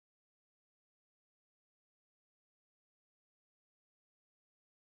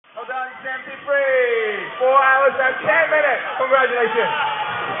Well done, 73. 4 hours and 10 minutes. Congratulations.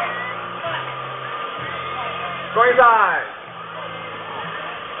 Go inside.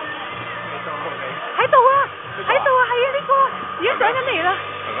 喺度啊，係啊，呢個而家上緊嚟啦，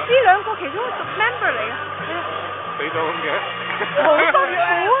呢兩個其中一個 member 嚟嘅，係啊。死咗咁嘅。好辛苦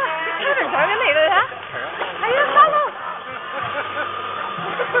啊 ，Kevin 上緊嚟啦，睇下。係啊，翻咯。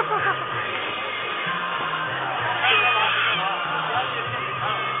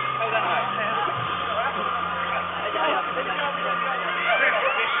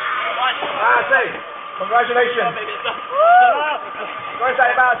Say, congratulations. Go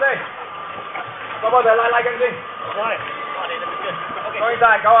inside, say. 個波就拉緊先。Go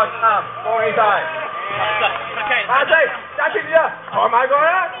inside, go on, go inside. Say, 揸住啲啊，抬埋過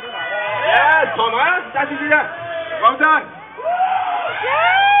啦。Yes， 抬埋啦，揸住啲啊。Well done.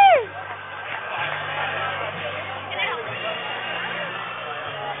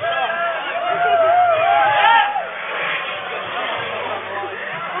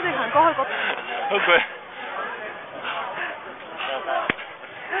 我哋行過去嗰邊。好攰。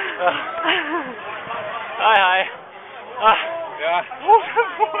係。啊，好辛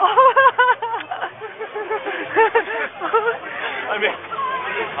苦。喺邊？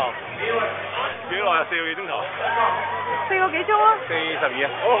幾耐啊？4個幾鐘頭。4個幾鐘啊？42啊。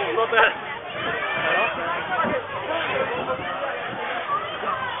好，多謝。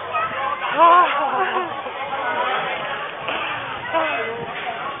哇！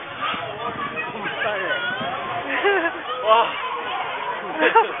哇！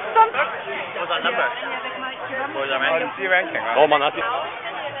我就 number。我唔知 ranking 啊。我問下先。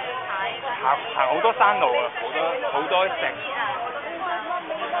行好多山路啊，好多石，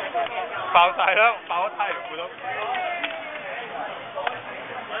爆晒啦，爆咗胎條褲都。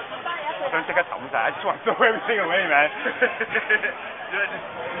我想即刻抌晒 I just want to throw everything away, man.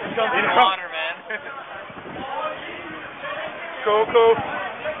 In water, man. Go.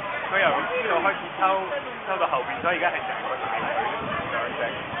 佢由呢度開始抽到後邊，所以而家係成個大隊兩隻，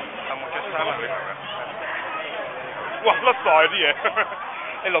有冇着衫啊？佢頭嘅。哇！甩晒啲嘢，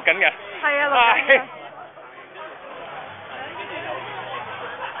你錄緊嘅？係啊，錄緊嘅。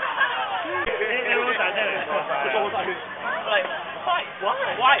你好大聲嚟，多晒血。嚟，喂，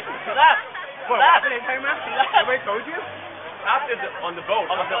喂，話俾你聽咩？Nobody told you? After on the boat.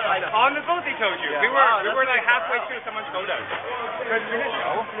 On the boat they told you. We were like halfway through someone's photos.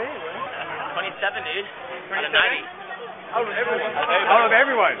 27, dude. Out of 90. Out of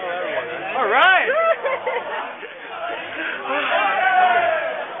everyone. All right.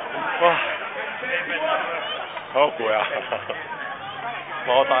 哇，好攰啊！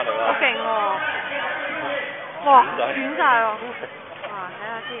攞翻嚟啦。好勁喎！哇，斷晒喎！哇，睇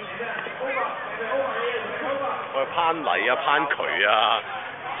下先。我攀泥啊，攀渠啊，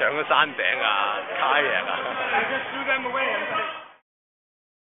上咗山頂啊，kayak啊。